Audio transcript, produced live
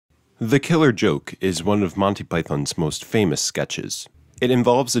The Killer Joke is one of Monty Python's most famous sketches. It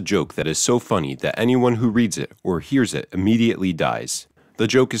involves a joke that is so funny that anyone who reads it or hears it immediately dies. The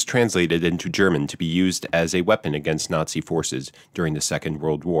joke is translated into German to be used as a weapon against Nazi forces during the Second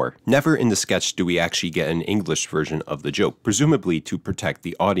World War. Never in the sketch do we actually get an English version of the joke, presumably to protect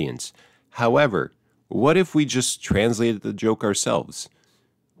the audience. However, what if we just translated the joke ourselves?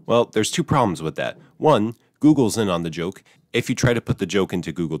 Well, there's two problems with that. One, Google's in on the joke. If you try to put the joke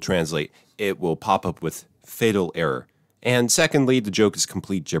into Google Translate, it will pop up with fatal error. And secondly, the joke is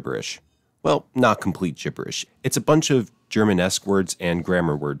complete gibberish. Well, not complete gibberish. It's a bunch of German-esque words and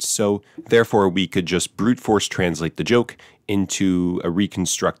grammar words, so therefore we could just brute force translate the joke into a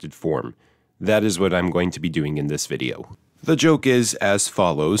reconstructed form. That is what I'm going to be doing in this video. The joke is as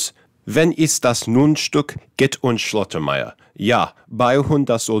follows. Wenn ist das Nunstück, geht und Slotermeyer. Ja, Beiherhund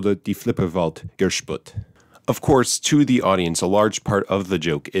das Oder die Flipperwaldt gersput. Of course, to the audience, a large part of the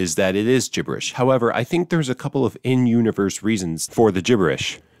joke is that it is gibberish. However, I think there's a couple of in-universe reasons for the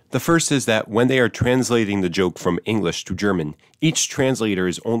gibberish. The first is that when they are translating the joke from English to German, each translator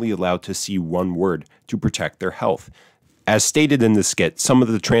is only allowed to see one word to protect their health. As stated in the skit, some of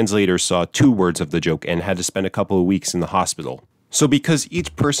the translators saw 2 words of the joke and had to spend a couple of weeks in the hospital. So because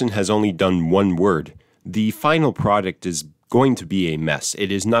each person has only done 1 word, the final product is going to be a mess.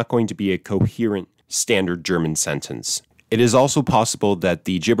 It is not going to be a coherent, standard German sentence. It is also possible that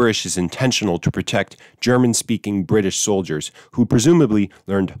the gibberish is intentional to protect German-speaking British soldiers who presumably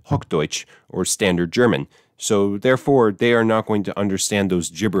learned Hochdeutsch or Standard German, so therefore they are not going to understand those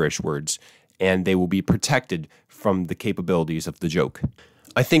gibberish words, and they will be protected from the capabilities of the joke.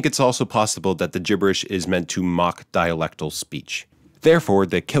 I think it's also possible that the gibberish is meant to mock dialectal speech. Therefore,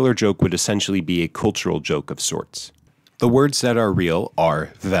 the killer joke would essentially be a cultural joke of sorts. The words that are real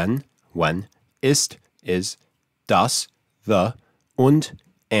are wenn, when, ist, is, das, the, und,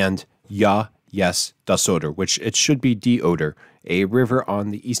 and ja, yes, das Oder, which it should be die Oder, a river on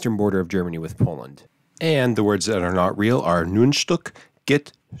the eastern border of Germany with Poland. And the words that are not real are Nunstück,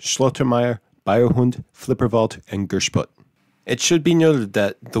 geht, Slotermeyer, Beiherhund, Flipperwaldt, and gersput. It should be noted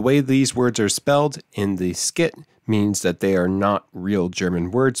that the way these words are spelled in the skit means that they are not real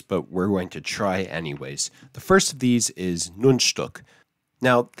German words, but we're going to try anyways. The first of these is Nunstück.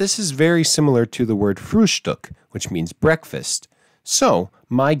 Now, this is very similar to the word Frühstück, which means breakfast. So,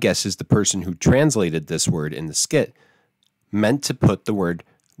 my guess is the person who translated this word in the skit meant to put the word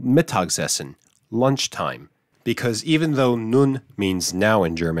Mittagessen, lunchtime. Because even though nun means now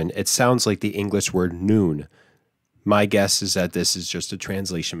in German, it sounds like the English word noon. My guess is that this is just a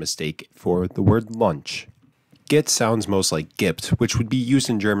translation mistake for the word lunch. Get sounds most like gibt, which would be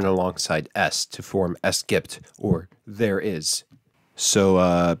used in German alongside es to form es gibt, or there is.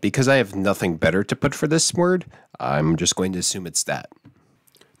 So, because I have nothing better to put for this word, I'm just going to assume it's that.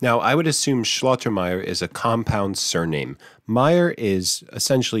 Now, I would assume Slotermeyer is a compound surname. Meyer is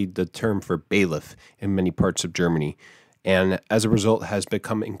essentially the term for bailiff in many parts of Germany, and as a result has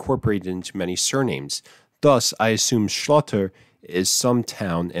become incorporated into many surnames. Thus, I assume Schlotter is some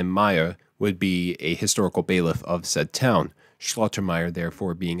town, and Meyer would be a historical bailiff of said town, Slotermeyer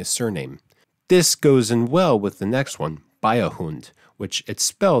therefore being a surname. This goes in well with the next one, Beiherhund, which it's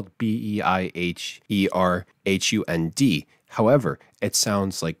spelled B-E-I-H-E-R-H-U-N-D. However, it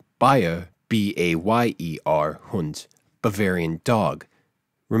sounds like Bayer, B-A-Y-E-R, Hund, Bavarian dog.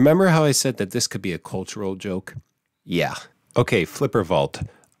 Remember how I said that this could be a cultural joke? Yeah. Okay, Flipperwaldt.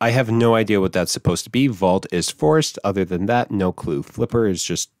 I have no idea what that's supposed to be. Wald is forest. Other than that, no clue. Flipper is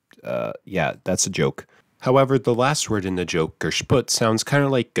just, yeah, that's a joke. However, the last word in the joke, gersput, sounds kind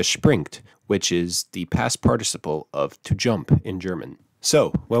of like gespringt, which is the past participle of to jump in German.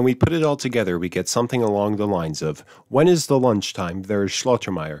 So, when we put it all together, we get something along the lines of, when is the lunchtime? There is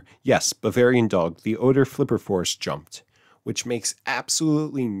Slotermeyer. Yes, Bavarian dog, the Oder Flipperforce jumped. Which makes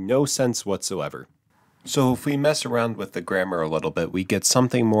absolutely no sense whatsoever. So if we mess around with the grammar a little bit, we get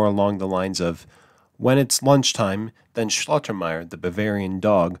something more along the lines of, when it's lunchtime, then Slotermeyer, the Bavarian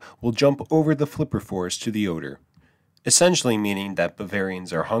dog, will jump over the Flipperforce to the Oder. Essentially meaning that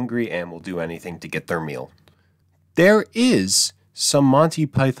Bavarians are hungry and will do anything to get their meal. There is some Monty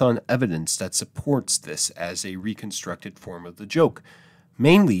Python evidence that supports this as a reconstructed form of the joke,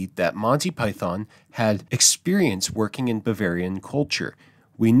 mainly that Monty Python had experience working in Bavarian culture.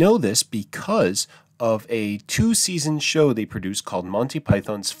 We know this because of a 2-season show they produced called Monty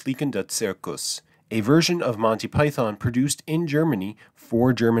Python's Fliegender Zirkus, a version of Monty Python produced in Germany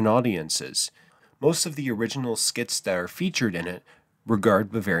for German audiences. Most of the original skits that are featured in it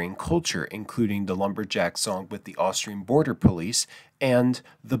regard Bavarian culture, including the lumberjack song with the Austrian border police and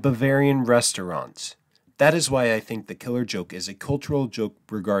the Bavarian restaurant. That is why I think the killer joke is a cultural joke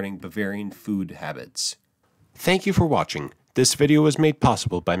regarding Bavarian food habits. Thank you for watching. This video was made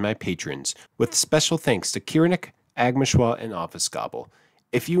possible by my patrons, with special thanks to Kiranik, Agmashwa, and Office Gobble.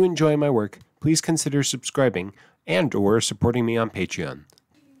 If you enjoy my work, please consider subscribing and/or supporting me on Patreon.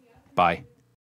 Bye.